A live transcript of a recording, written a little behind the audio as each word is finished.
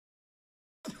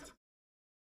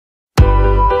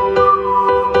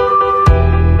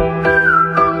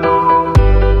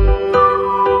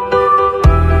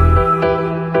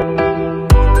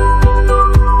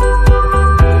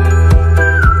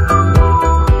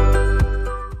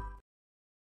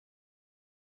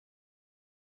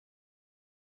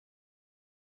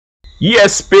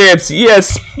Yes, Peps.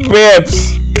 Yes,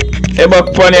 Peps. Hey,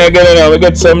 back funny again now. We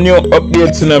get some new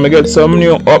updates now. We get some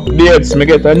new updates. We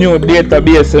get a new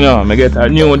database now. We get a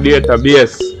new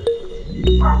database.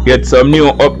 Get some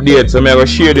new updates. So I'm gonna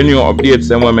share the new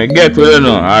updates and when we get to them.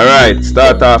 Alright,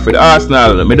 start off with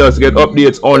Arsenal. We just get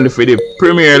updates only for the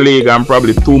Premier League and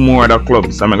probably 2 more other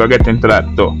clubs. So I'm gonna get into that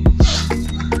too.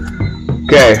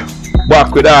 Okay,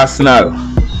 back with Arsenal.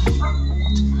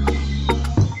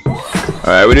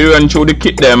 Alright, we did run through the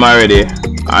kit them already.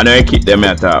 I know I kit them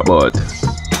I talk about.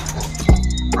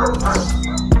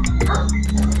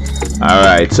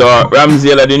 Alright, so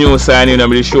Ramsdale the new signing I'm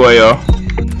gonna show you.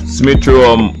 Smith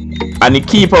Rowe and the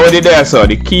keeper already there, so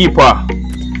the keeper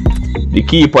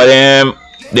them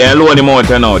loan him out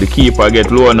now. The keeper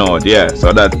get loan out, yeah.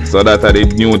 So that are the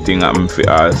new thing happening for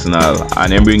Arsenal.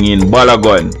 And then bring in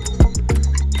Balon.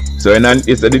 So this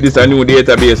is a new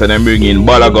database and then bring in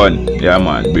Balon. Yeah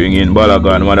man, bring in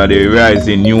Balon, one of the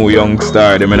rising new young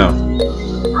star them, you know.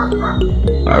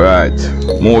 Alright,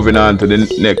 moving on to the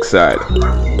next side.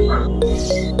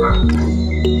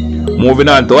 Moving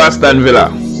on to Aston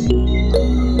Villa.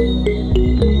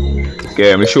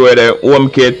 Okay, I'm show you the home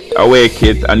kit, away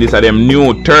kit, and these are them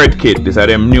new third kit.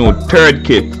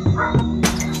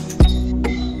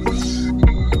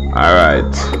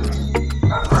 Alright.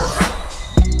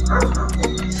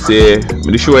 See,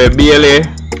 I'm show you Bailey,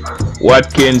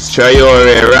 Watkins,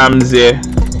 Traore, Ramsey,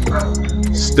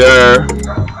 Stir.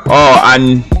 Oh,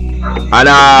 and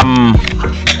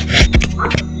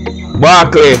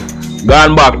Barkley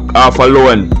gone back off a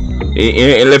loan.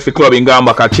 He left the club and gone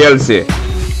back at Chelsea.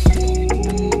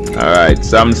 Alright,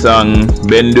 Samsung,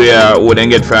 Benduya, who then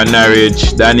get from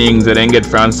Norwich, Dannings, who then get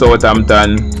from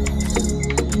Southampton.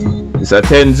 It's a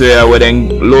Tenzo, who then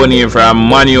loan him from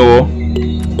Manu.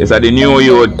 It's a the new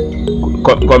youth,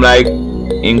 come like,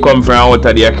 in come from out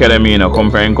of the academy, you know,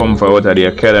 come from out of the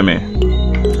academy.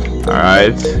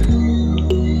 Alright.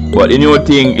 But the new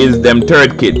thing is them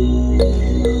third kit.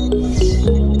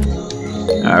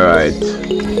 Alright.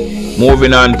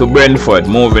 Moving on to Brentford.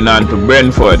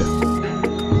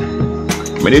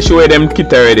 When they show you them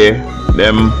kit already,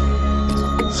 them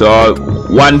so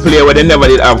one player where they never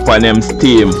did have on them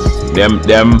team, them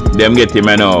get him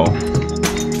now.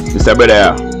 Mr.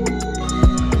 Brother,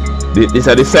 this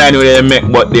are the sign where they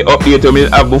make, but the update we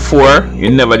have before, you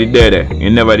never did there.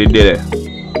 Him are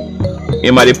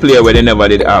the player where they never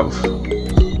did have.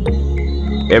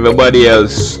 Everybody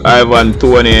else, Ivan,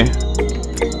 Tony,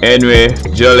 Henry,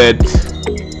 Jolett,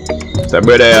 Mr.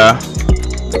 Brother.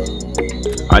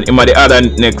 And him are the other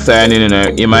next signing, you know.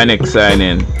 Next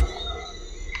signing.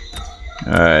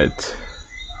 Alright.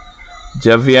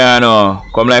 Javiano.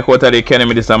 Come like what are the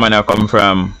academy this man come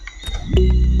from?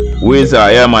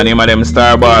 Wizard, yeah man, him are them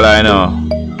star baller, you know.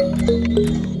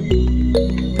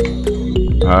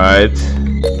 Alright.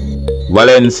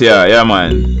 Valencia, yeah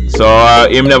man. So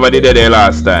him never did it there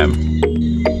last time.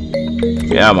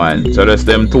 Yeah man. So that's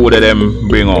them two that them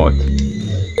bring out.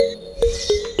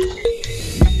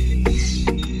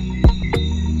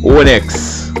 Who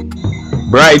next?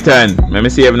 Brighton. Let me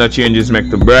see if no changes make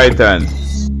to Brighton.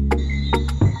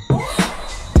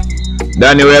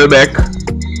 Danny Welbeck.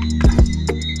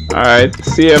 Alright,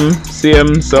 same.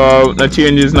 So no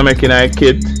changes no making a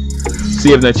kit.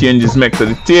 See if no changes make to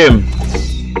the team.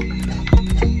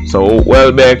 So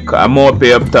Welbeck,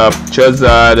 Amope up top,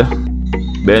 Chazard,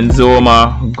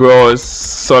 Benzoma, Gross,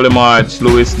 Solimarch,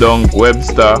 Lewis Dunk,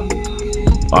 Webster,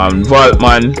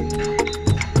 Voltman.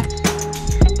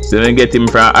 So then get him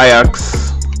from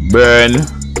Ajax, Bern,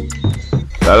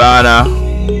 Galana,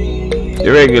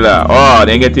 irregular. Oh,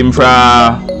 then get him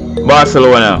from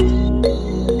Barcelona.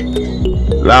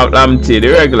 Lamptey, the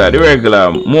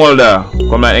regular. Mulder,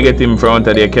 come and get him from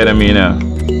the academy now.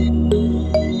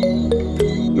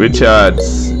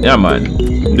 Richards, yeah man,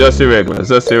 just the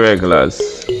regulars.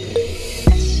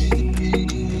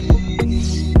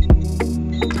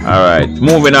 Alright,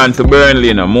 moving on to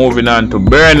Burnley now,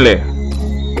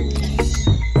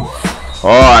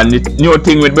 Oh, and the new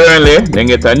thing with Burnley, then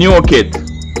get a new kit.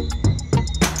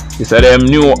 It's a them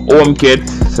new home kit,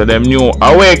 it's a them new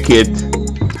away kit,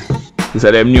 it's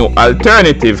a them new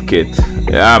alternative kit.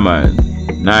 Yeah man,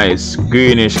 nice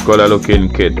greenish color looking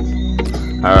kit.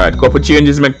 Alright, couple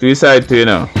changes make to the side too, you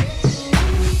know.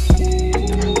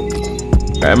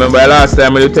 I remember last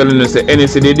time I was telling you say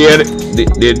NEC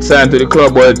they signed to the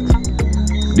club, but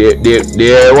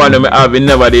they one of me have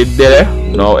never did there.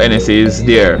 Now NEC is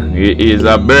there. He is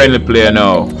a Burnley player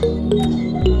now.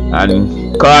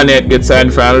 And Cornet gets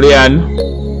signed from Lyon.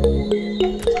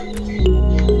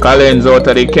 Collins out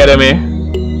of the academy.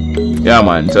 Yeah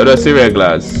man, so that's the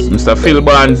regulars. Mr. Phil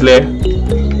Barnsley.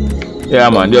 Yeah,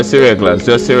 man, just the regulars,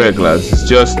 just the regulars,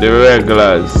 just the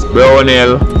regulars.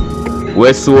 Brownell,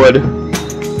 Westwood.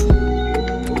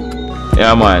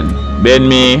 Yeah, man. Ben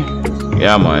Me.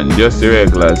 Yeah, man, just the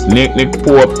regulars. Nick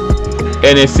Pope,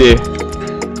 NSA.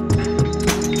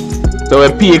 So we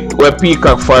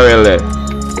Peacock Farrell there.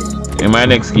 In my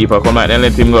next keeper, come back and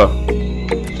let him go.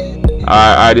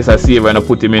 I just a save and I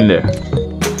put him in there.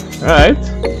 Alright.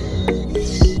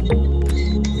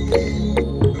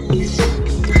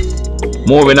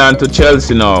 Moving on to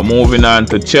Chelsea now.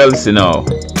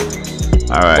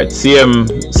 Alright, same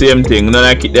thing.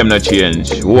 None of them no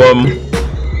change. Home,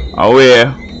 away,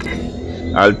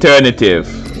 alternative.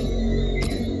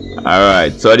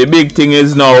 Alright, so the big thing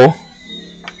is now.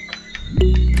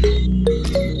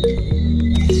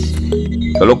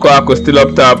 So Lukaku still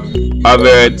up top.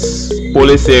 Havertz,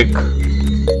 Pulisic,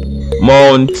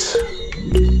 Mount,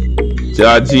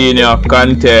 Jorginho,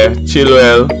 Kante,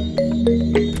 Chilwell,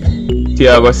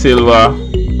 Thiago Silva,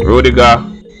 Rudiger,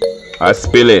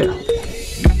 Aspille.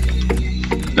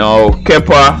 Now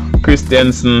Kepa,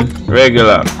 Christensen,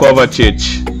 regular.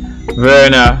 Kovacic,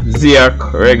 Werner,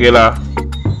 Ziyech, regular.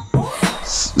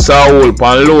 Saul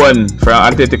on loan from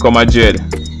Atletico Madrid.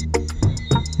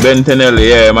 Bentinelli,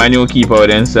 yeah, my new keeper with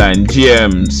them sign.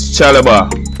 James, Chalobah.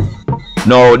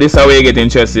 Now this is how we get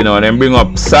interested now. Then bring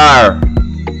up Sar.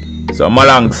 So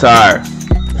Malang Sar.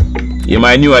 He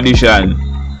my new addition.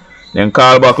 Then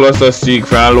call back Cluster Streak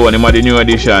from loan. He my the new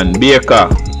addition. Baker.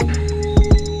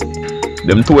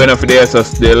 Them two enough there so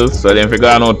still. So then if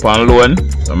gone out on loan.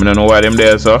 So I don't know why them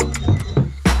there so.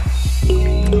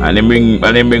 And then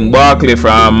bring Barkley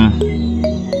from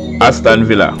Aston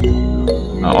Villa.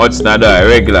 And Hudson-Odoi,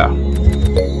 regular.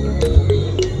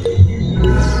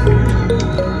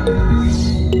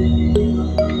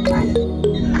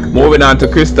 Moving on to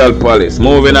Crystal Palace.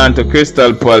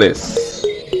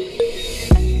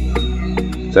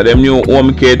 So them new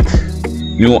home kit,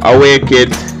 new away kit,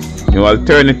 new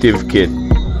alternative kit.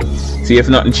 See if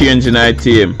nothing changed in our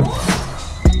team.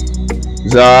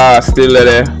 Zaha still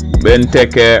there.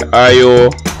 Benteke,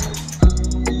 Ayo,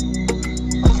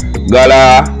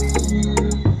 Gala,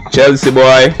 Chelsea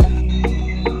boy,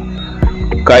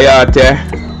 Kayate,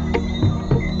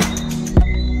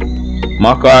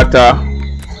 Makata,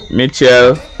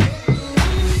 Mitchell,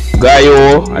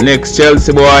 Gaio, an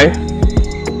ex-Chelsea boy,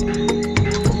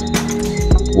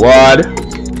 Ward,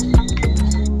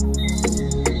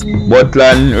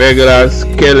 Butland, regulars,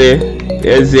 Kelly,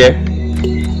 Eze,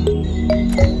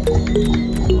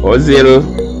 Ozil,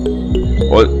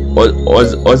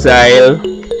 Ozil,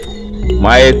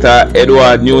 Maeta,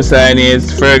 Edward, new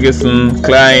signees, Ferguson,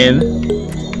 Klein,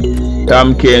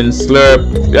 Tompkins, Slurp.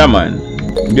 Yeah, man.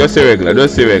 Just the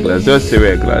regulars.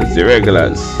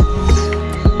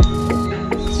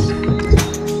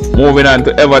 Moving on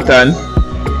to Everton.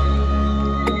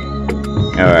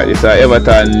 Alright, this is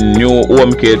Everton new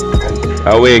home kit,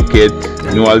 away kit,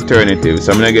 new alternative.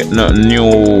 So I'm gonna get nothing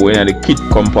new in the kit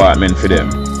compartment for them.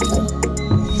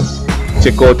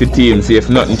 Check out the team, see if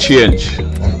nothing changed.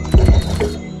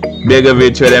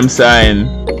 Begovic where them sign,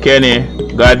 Kenny,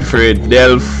 Godfrey,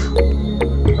 Delph,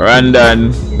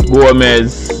 Randon,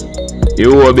 Gomez,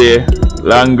 Iwobi,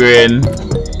 Langren,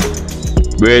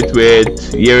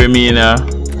 Braithwaite, Yeremina,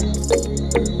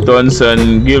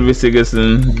 Thompson, Gilby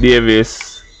Sigurdsson,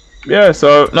 Davis. Yeah,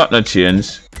 so nothing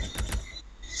change.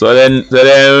 So then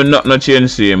nothing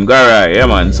change to him. Garay, yeah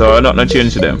man, so nothing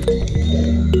change to them.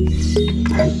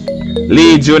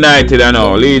 Leeds United, I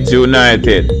know. Leeds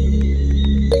United.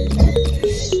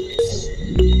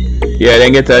 Yeah,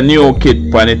 then get a new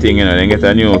kit for anything, you know. Then get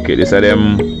a new kit. This is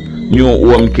them new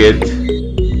home kit,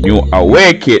 new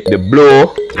away kit, the blue,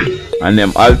 and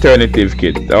them alternative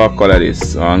kit. What color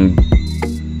this?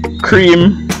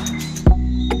 Cream,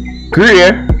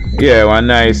 grey. Yeah, one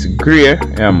nice grey.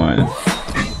 Yeah, man.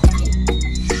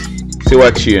 See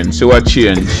what change.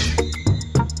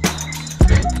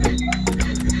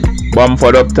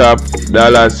 Bamford up top,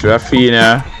 Dallas,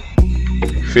 Rafinha,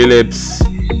 Phillips.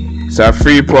 It's a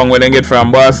free prong when they get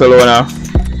from Barcelona.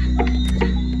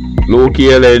 Luke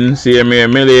Yellen, same here,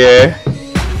 Millier.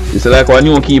 It's like a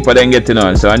new keeper then get, you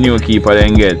know. So a new keeper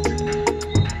then get.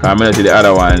 Come to the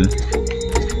other one.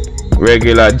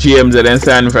 Regular James then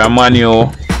sign from Manu.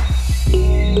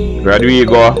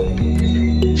 Rodrigo,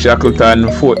 Shackleton,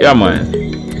 yeah man.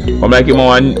 I'm like him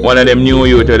one of them new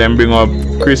youth them bring up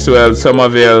Criswell,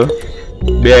 Somerville,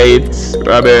 Bates,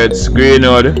 Roberts,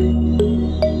 Greenwood.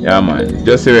 Yeah man,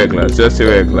 just the regulars.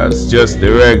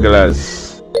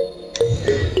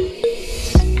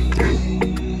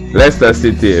 Leicester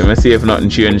City, let me see if nothing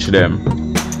changed them.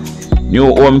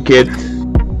 New home kit,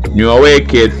 new away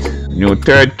kit, new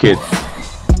third kit.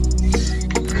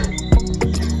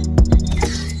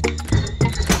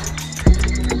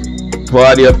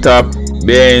 Vardy up top,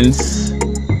 Baines,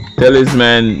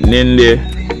 Talisman, Nindi,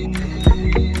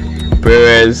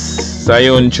 Perez,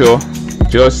 Sayuncho,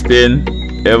 Justin,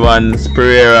 Evans,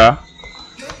 Pereira,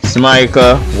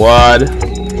 Schmeichel, Ward,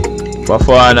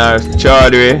 Bafana,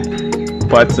 Chaudhry,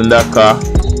 Patson Daka,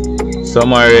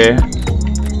 Somare.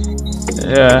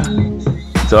 Yeah.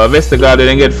 So Vestergaard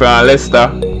didn't get from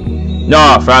Leicester.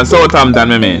 No, from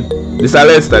Southampton, I mean. This is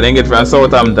Leicester, they get from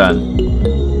Southampton.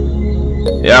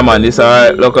 Yeah man, this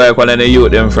look like one of the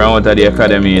youth them from out of the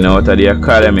academy, you know, out of the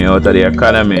academy.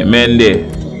 Mendy,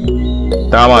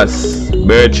 Thomas,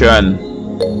 Bertrand,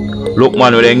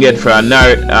 Lookman we then get from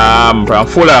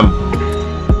Fulham.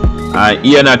 And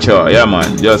Iheanacho, yeah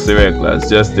man, just the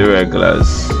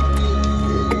regulars.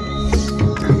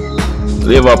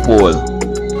 Liverpool.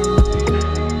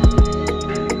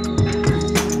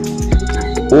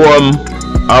 Home,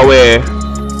 away,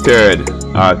 third.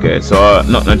 Okay, so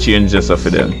nothing change just for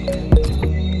them.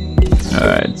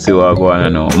 Alright, see what I go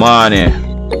on now. Mane,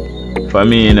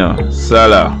 Firmino,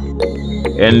 Salah,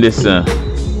 Henderson,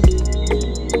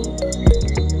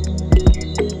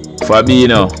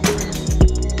 Fabinho,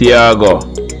 Thiago,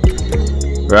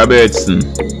 Robertson,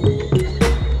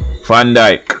 Van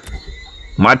Dijk,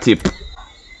 Matip,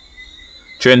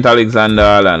 Trent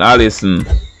Alexander-Arnold, Alisson,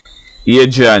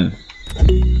 Adrian,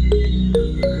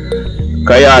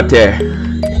 Kayate,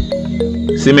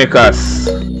 Tsimikas,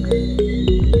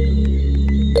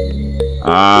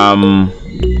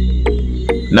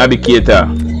 Navigator,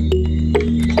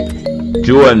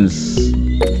 Jones,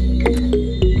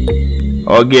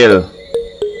 O'Gill,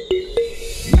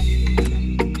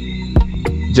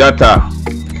 Jota,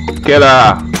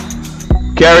 Keller,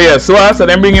 Carrier. So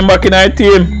they bring him back in our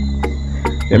team.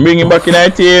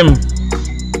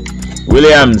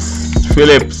 Williams,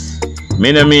 Phillips,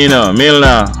 Minamino,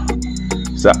 Milner,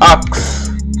 so Ox,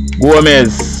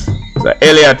 Gomez, so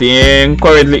Elliot, he ain't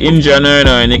currently injured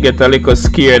now, and he get a little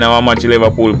scared now how much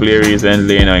Liverpool play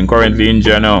recently, you know, and currently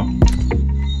injured now.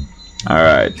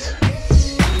 Alright.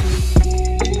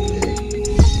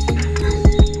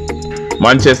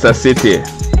 Manchester City.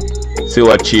 See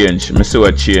what change.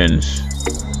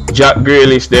 Jack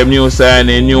Grealish, them new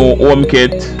signing, new home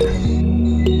kit,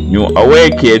 new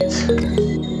away kit,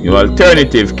 new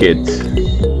alternative kit.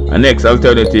 And next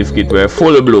alternative kit were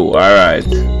full blue. Alright.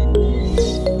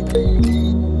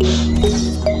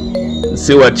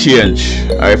 See what change.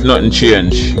 Or if nothing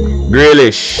change.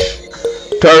 Grealish,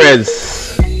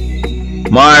 Torres,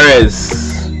 Mahrez,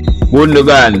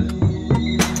 Gundogan,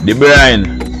 De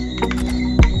Bruyne,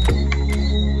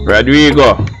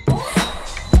 Rodrigo,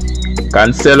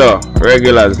 Cancelo,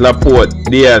 regulars, Laporte,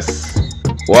 Diaz,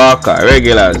 Walker,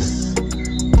 regulars,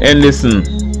 Henderson,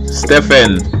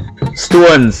 Stephen,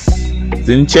 Stones,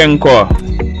 Zinchenko,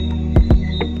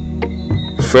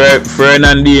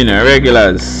 Fernandinho,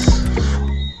 regulars,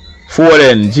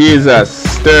 Foden, Jesus,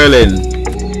 Sterling,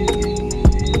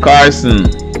 Carson,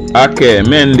 Ake,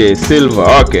 Mendy,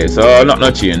 Silva. Okay, so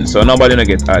not change. So nobody no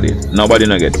get added. Nobody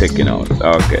no get taken out.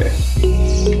 Okay.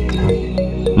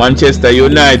 Manchester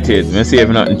United, me see if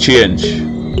nothing change.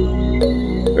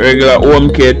 Regular home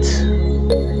kit,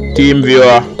 team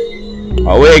viewer,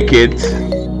 away kit.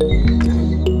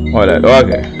 All that,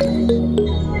 okay.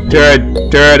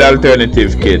 Third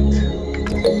alternative kit.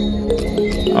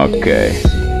 Okay.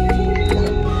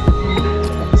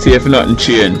 See if nothing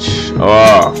change.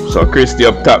 Oh, so Christie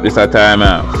up top this time.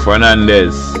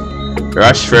 Fernandez,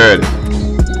 Rashford,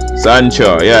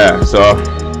 Sancho, yeah. So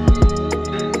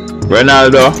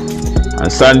Ronaldo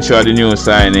and Sancho are the new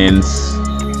signings.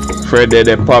 Fred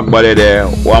there, Pogba there,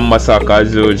 Wan-Bissaka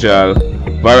as usual.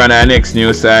 Varane next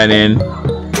new signing.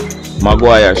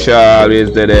 Maguire, Shaw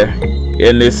always there.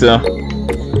 Henderson,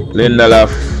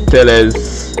 Lindelof,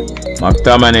 Telles,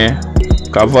 McTominay,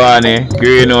 Cavani,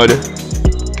 Greenwood,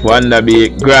 Van der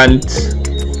Beek, Grant.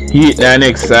 Heat the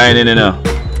next signing, you know.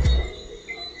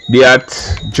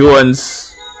 Diat,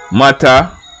 Jones,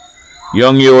 Mata,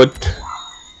 Young Youth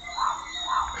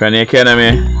from the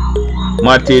academy,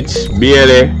 Matic,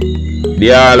 Bailey,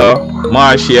 Diallo,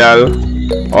 Martial.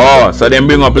 Oh, so them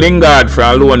bring up Lingard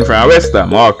from loan from West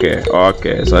Ham. Okay,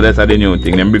 so that's the new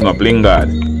thing. Them bring up Lingard.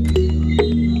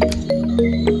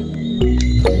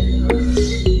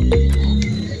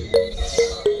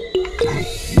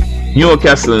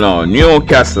 Newcastle now.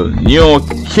 Newcastle.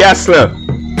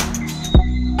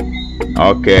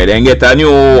 Okay, then get a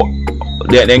new.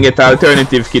 Then get an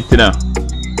alternative kit now.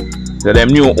 So them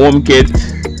new home kit,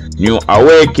 new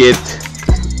away kit,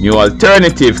 new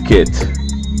alternative kit.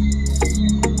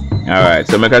 Alright,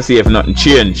 so make us see if nothing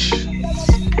change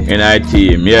in our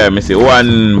team. Yeah, me see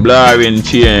one blaring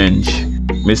change.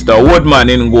 Mr. Woodman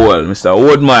in goal. Mr.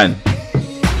 Woodman.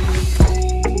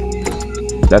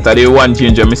 That are the one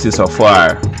change I miss so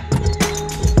far.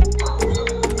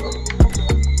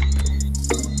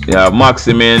 You have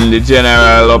Maximin, the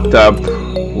general up top.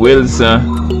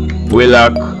 Wilson,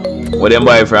 Willock, what them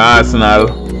buy for Arsenal.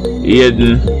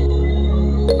 Aiden,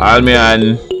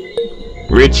 Almian,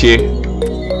 Richie,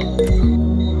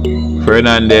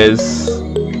 Fernandez,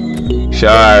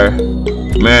 Shar,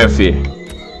 Murphy.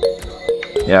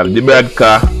 You have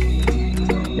Dibradka,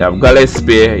 you have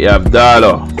Gillespie, you have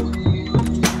Darlow,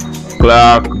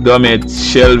 Clark, Dummett,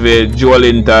 Shelby,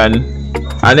 Joelinton,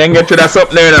 and then get to the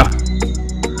something there now.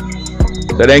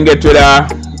 So then get to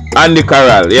the Andy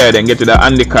Carroll. Yeah, then get to the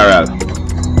Andy Carroll.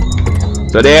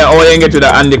 So then all then get to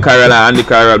the Andy Carroll, and Andy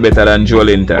Carroll better than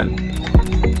Joelinton.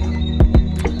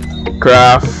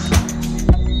 Kraft,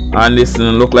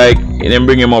 Anderson look like you didn't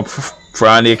bring him up for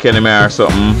Andy Academy or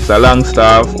something. It's a long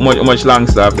staff. How much long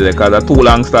staff there? Because there are 2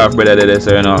 long staff brother there,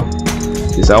 so you know.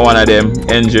 This is one of them,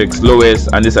 Hendricks, Lewis,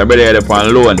 and this is a brother there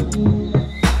on loan. I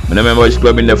don't remember which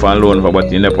club in there on loan for,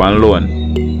 but in there on loan.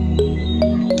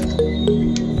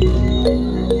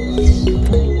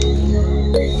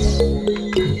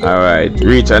 Alright,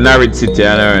 reach a Norwich City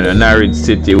and earn a Norwich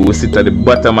City who sit at the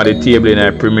bottom of the table in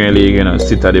the Premier League, you know,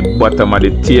 sit at the bottom of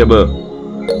the table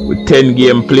with 10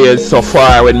 game plays so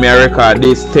far. When me record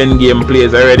this 10 game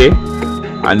plays already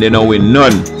and they don't win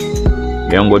none.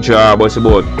 They don't go draw about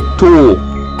 2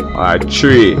 or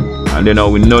 3 and they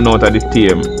don't win none out of the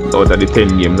team, out of the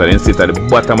 10 games, and then sit at the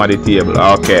bottom of the table.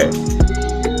 Okay.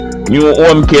 New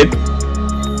home kit,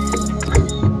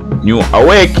 new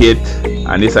away kit.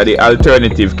 And this are the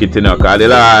alternative kit, you know, because the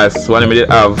last one we did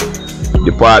have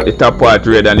the top part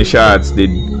red and the shorts did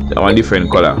one different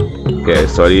color. Okay,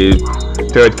 so the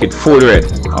third kit full red.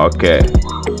 Okay.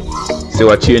 See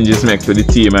what changes make to the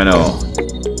team, you know.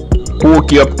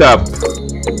 Pookie up top.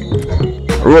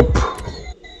 Rope.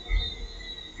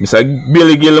 Mr.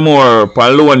 Billy Gilmore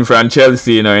on loan from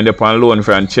Chelsea, you know, in the on loan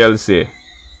from Chelsea.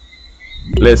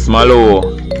 Les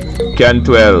Malo,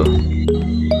 Cantwell,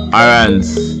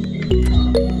 Arans,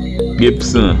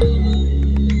 Gibson.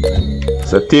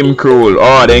 So Tim Krul.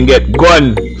 Oh, then get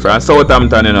Gun from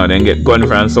Southampton, you know. Then get Gun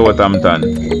from Southampton.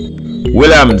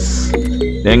 Williams.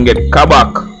 Then get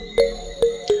Kabak.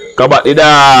 Kabak did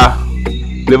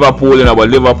Liverpool, you know, but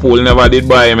Liverpool never did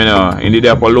buy him, you know. He did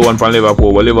have a loan from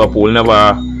Liverpool, but Liverpool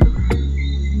never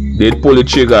did pull the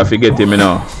trigger to get him, you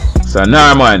know. So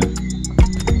Norman.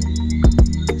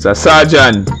 So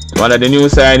Sergeant, one of the new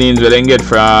signings we then get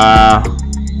from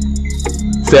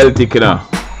Celtic, you know.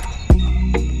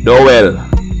 Dowell.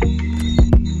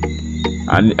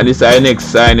 And this is our next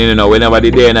signing, you know. We never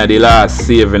did there in the last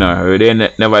save, you know. We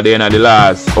never there in the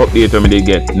last update we did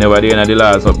get. Never there in the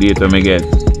last update we get.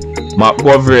 Mark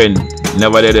Govern,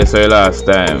 never did this last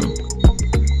time.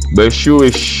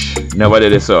 Beshuish, never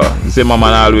did this.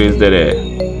 Zimmerman always did it.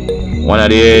 One of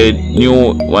the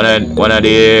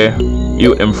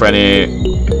youth in front of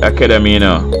the academy, you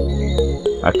know.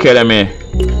 Academy.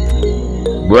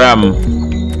 Bram,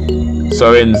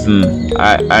 Sorensen,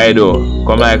 Ido.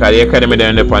 Come like at the academy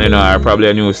down the pan, you know, are probably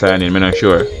a new signing, I'm not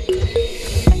sure.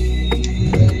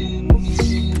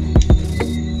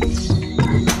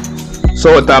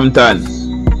 Southampton,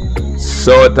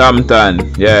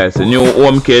 yes, a new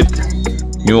home kit,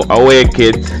 new away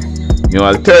kit, new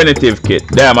alternative kit.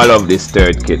 Damn, I love this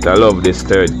third kit.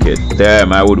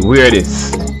 Damn, I would wear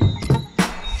this.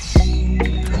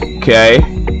 Okay.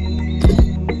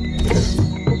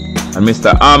 And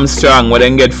Mr. Armstrong, what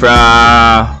then get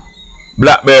from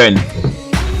Blackburn.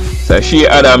 So Shea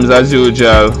Adams as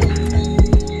usual.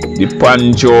 The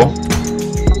Pancho,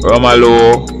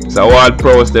 Romalo, so Ward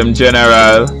Prowse, them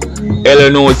general.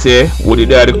 Eleanose, who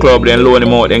did at the club, then loan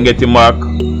him out, then get him back.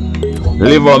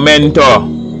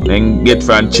 Livermento, then get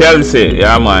from Chelsea,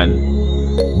 yeah man.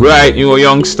 Bright new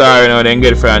young star, you know, then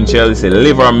get from Chelsea.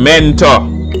 Livermento,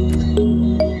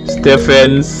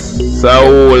 Stephens,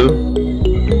 Saul,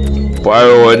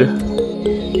 Parrod,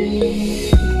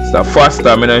 Mr.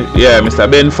 Foster, yeah, Mr.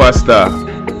 Ben Foster.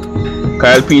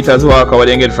 Kyle Peters Walker, what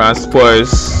then get from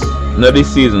Spurs, not this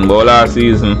season, but last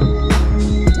season.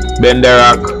 Ben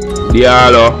Derac,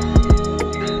 Diallo,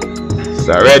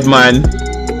 Sir Redman,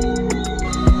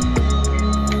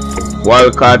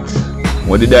 Walcott,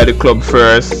 what did at the club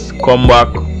first, come back.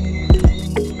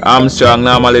 Armstrong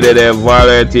normally they have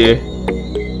variety.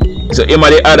 So him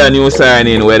are the other new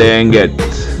signing where they get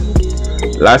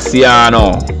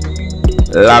Laciano,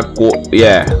 Laco,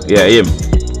 yeah, him.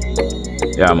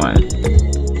 Yeah man.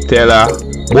 Taylor,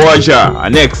 Borja,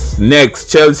 and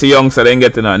next Chelsea youngster then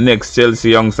get next Chelsea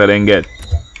youngster then get.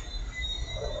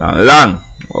 And Lang,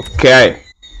 Okay.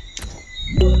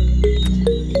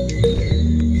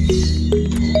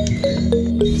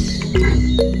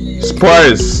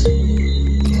 Spurs.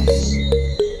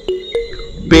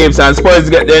 Babes, and Spurs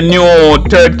get their new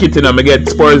third kit, you know. I get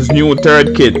Spurs new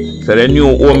third kit. So the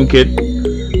new home kit.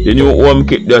 The new home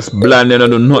kit just bland, you know,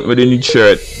 do nothing with the new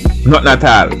shirt. Nothing at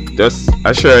all. Just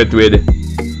a shirt with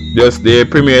just the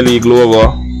Premier League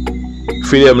logo.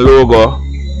 Freedom logo.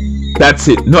 That's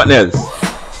it. Nothing else.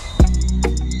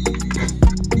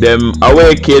 Them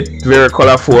away kit very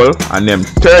colorful, and them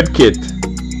third kit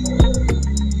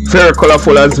very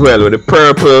colorful as well, with the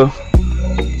purple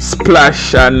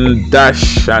splash and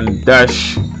dash and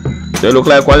dash. They look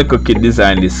like one little kid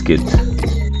designed this kit.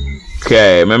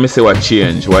 Okay, let me see what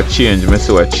change. Let me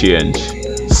see what change.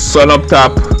 Sun up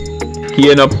top,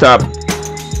 Kane up top,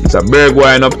 it's a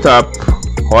Bergwijn up top,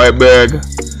 Højbjerg,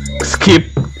 Skip,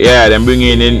 yeah, then bring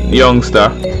in youngster,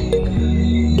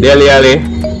 Dele Alli,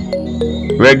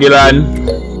 Regulan,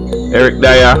 Eric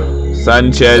Dyer,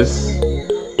 Sanchez,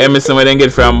 Emerson we then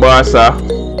get from Barca,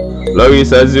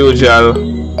 Lloris as usual,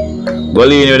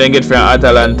 Golini we then get from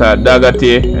Atalanta,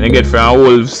 Dagati we then get from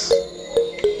Wolves,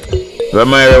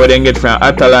 Romero we then get from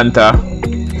Atalanta,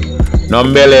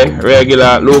 Nombele,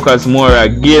 regular, Lucas Moura,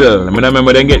 Gil. I don't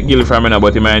remember then get Gil from him,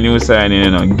 but in my new signing,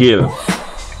 you know, Gil.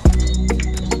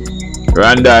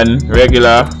 Randon,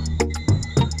 regular,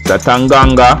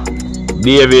 Satanganga,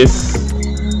 Davis,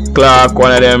 Clark,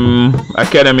 one of them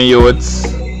academy youths.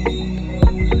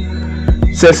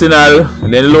 Sessinal,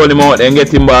 and then load him out, then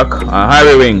get him back, and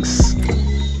Harry Winks.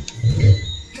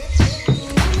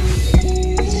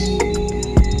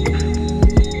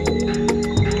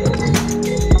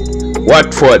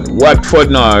 Watford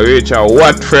now, Richard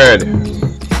Watford.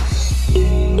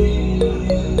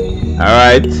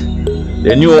 Alright.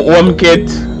 The new home kit,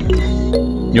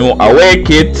 new away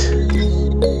kit,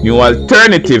 new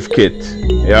alternative kit.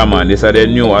 Yeah man, these are the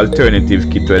new alternative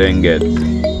kit we then get.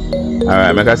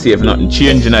 Alright, make us see if nothing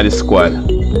changing at the squad.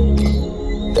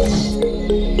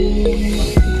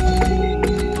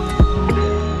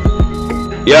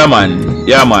 Yeah man.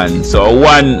 So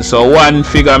one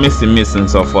figure missing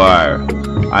so far.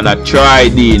 And a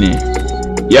Tridini.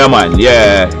 Yeah man,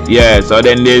 yeah. So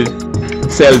then they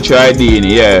sell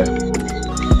Tridini,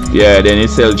 yeah, then they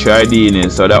sell Tridini.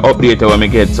 So the update when we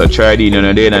get, so Tridini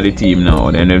on the end of the team now,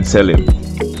 then they sell him.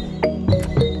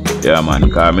 Yeah man,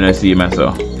 cause I don't see him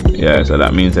so. Yeah, so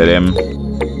that means that them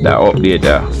that update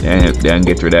then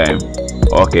get rid of him.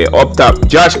 Okay, up top,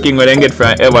 Josh King we then get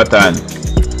from Everton.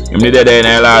 Him did there in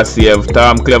the last save.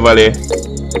 Tom Cleverly,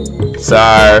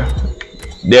 Sir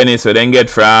Dennis we then get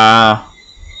from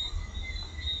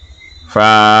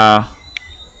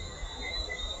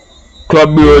Club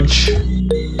Brugge,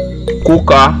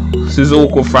 Kuka,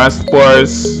 Suzuku from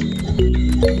Spurs,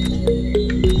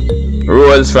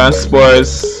 Rose from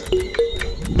Spurs,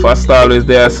 first always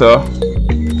there, so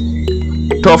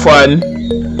tough one,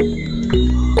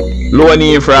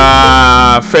 Loney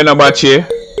from Fenerbahce.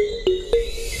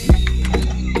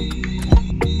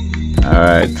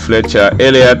 Alright, Fletcher,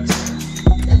 Elliott.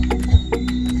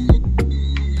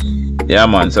 Yeah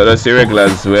man, so that's the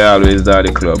regulars we always do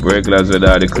the club. Regulars we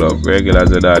do the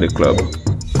club.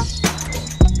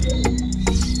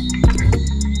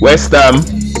 West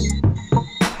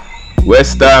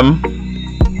Ham.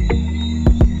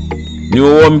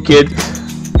 New home kit,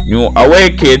 new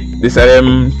away kit. This are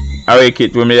them away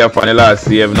kit we made up on the last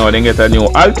save. Now they get a new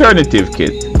alternative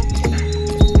kit.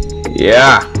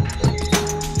 Yeah.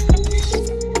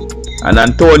 And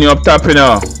Antonio up top, you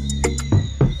know.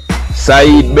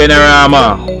 Said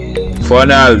Benarama,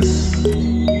 Fornals,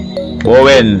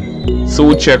 Bowen,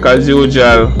 Suchek as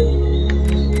usual.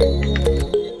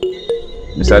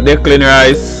 Mr. Declan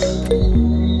Rice,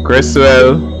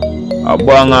 Creswell,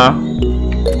 Abanga,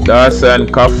 Dawson,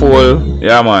 Kaful,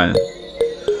 yeah man.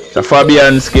 So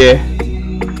Fabianski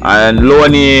and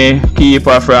Loney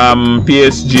keeper from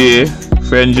PSG,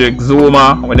 Frederick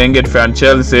Zuma, we then get from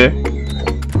Chelsea.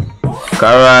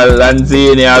 Carol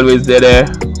Lanzini always there.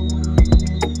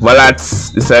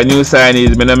 Valats, this is a new signing.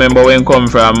 I remember when come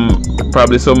from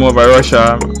probably some over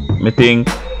Russia, I think.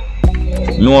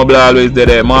 Noble always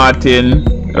there. Martin,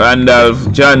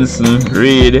 Randolph, Johnson,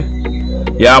 Reed.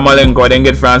 Yarmolenko then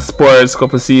get from Spurs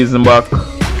couple seasons back.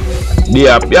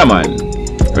 Diop, yeah man.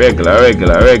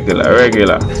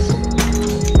 Regular.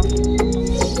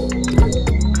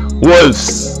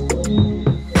 Wolves.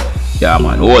 Yeah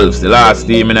man, Wolves, the last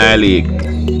team in our league.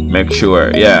 Make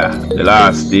sure, yeah, the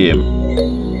last team.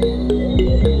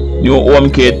 New home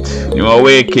kit, new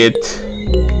away kit,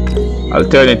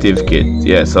 alternative kit.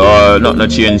 Yeah, so nothing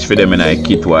change for them in our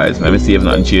kit wise. Let me see if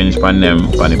nothing changed on them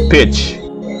on the pitch.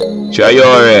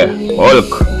 Chayore,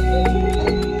 Hulk,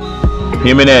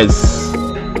 Jimenez,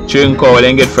 Trinco, we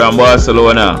then get from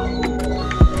Barcelona,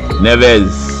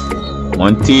 Neves,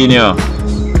 Montinho,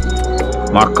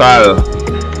 Macal,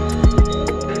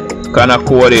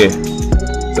 Kanakori,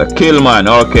 it's a Killman.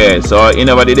 Okay, so in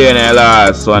over the day in the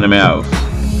last one I have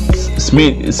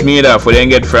Smith, we then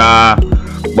get from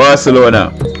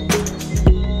Barcelona.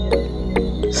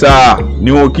 So,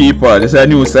 new keeper, this is a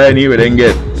new signee we then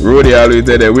get. Rudy always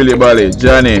said Willie Bally,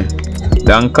 Johnny,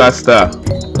 Doncaster,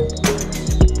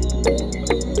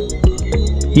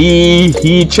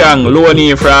 He Chang,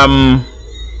 loanee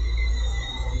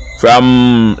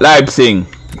from Leipzig,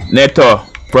 Neto,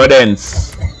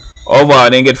 Prudence, over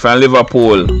then get from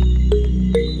Liverpool,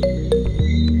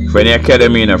 from the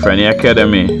academy,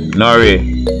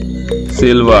 Norrie,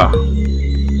 Silva.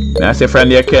 I say from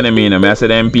the academy, I say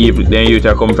them people, then you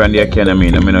to come from the academy,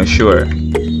 I'm not sure.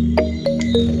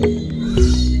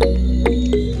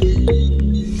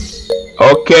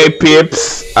 Okay,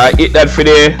 peeps, I hit that for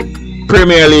the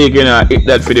Premier League, you know, I hit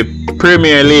that for the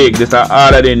Premier League. These are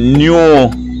all of the new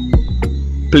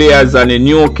players and the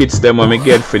new kits them when we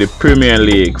get for the Premier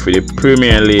League,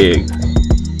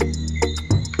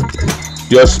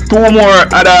 Just 2 more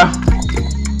other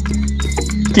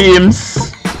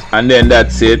teams, and then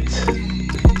that's it.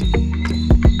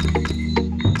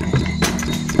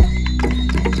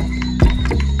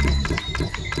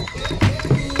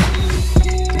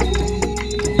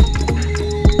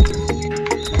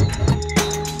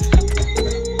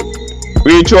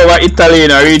 Reach over Italy,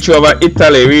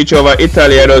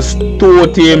 Those 2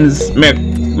 teams make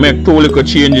 2 little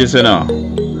changes, you know.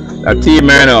 A team,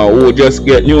 you know, who just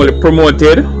get newly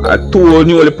promoted, a 2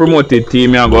 newly promoted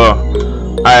team, you go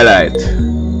highlight.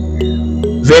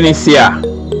 Venezia,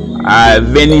 I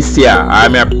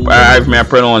may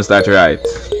pronounce that right.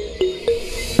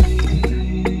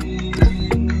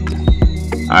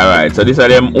 Alright, so these are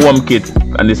them home kit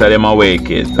and these are them away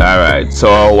kit. Alright,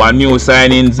 so what new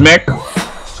signings make?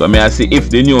 So may I see if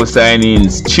the new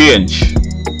signings change.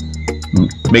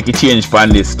 Make it change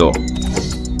from this though.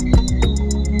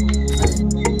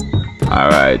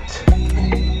 Alright.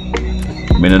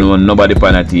 I don't know nobody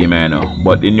on the team, you know.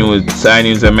 But the new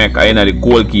signings they make are in the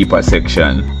goalkeeper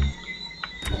section.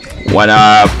 One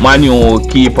new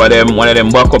keeper, one of them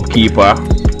backup keeper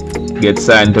get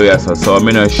signed to us. So I'm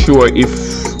not sure if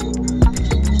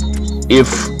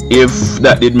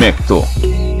that did make too.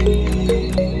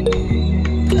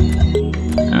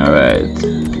 Alright.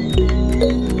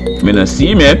 Me not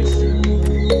see it.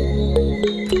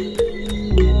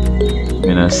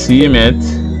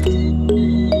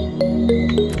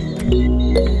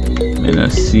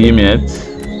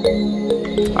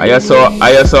 I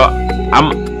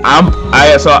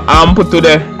saw put to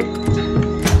there.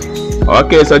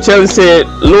 Okay, so Chelsea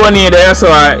loanee there, so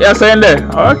yes in there.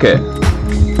 Okay.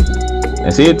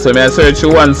 You see it? So I search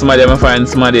for one somebody and find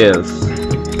somebody else.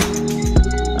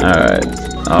 Alright.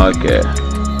 Okay.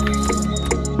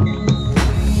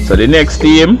 So the next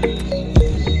team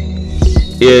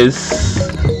is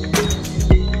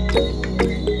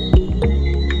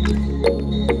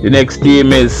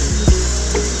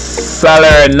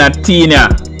Salernitana.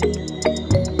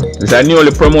 It's a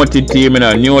newly promoted team, you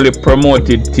know, newly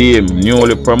promoted team.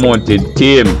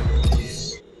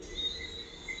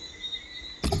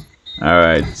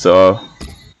 Alright, so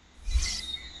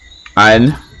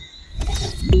and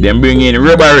them bring in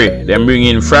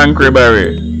Frank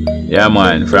Ribery. Yeah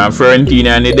man, from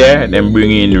Fiorentina and there, them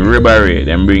bring in Ribery.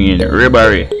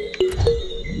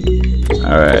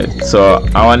 Alright, so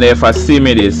I wonder if I see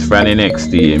me this from the next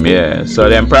team, yeah. So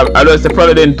then I just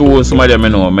probably then two some of them I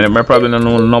know. I probably don't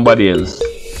know nobody else.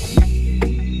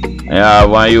 I have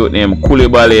one youth named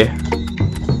Koulibaly.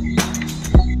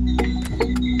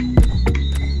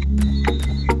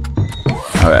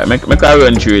 Alright, make a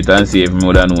run through it and see if I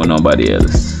would know nobody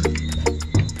else.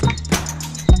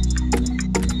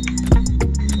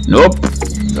 Nope.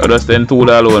 So just then two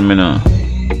alone me now.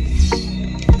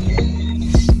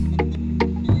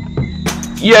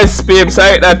 Yes, peeps,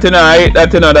 I hate that, you know,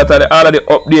 that are all of the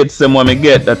updates them when me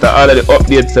get.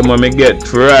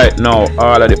 For right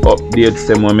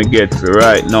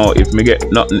now. If me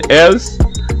get nothing else,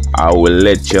 I will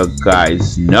let you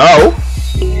guys know.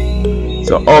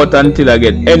 So out until I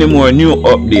get any more new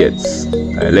updates,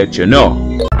 I'll let you know.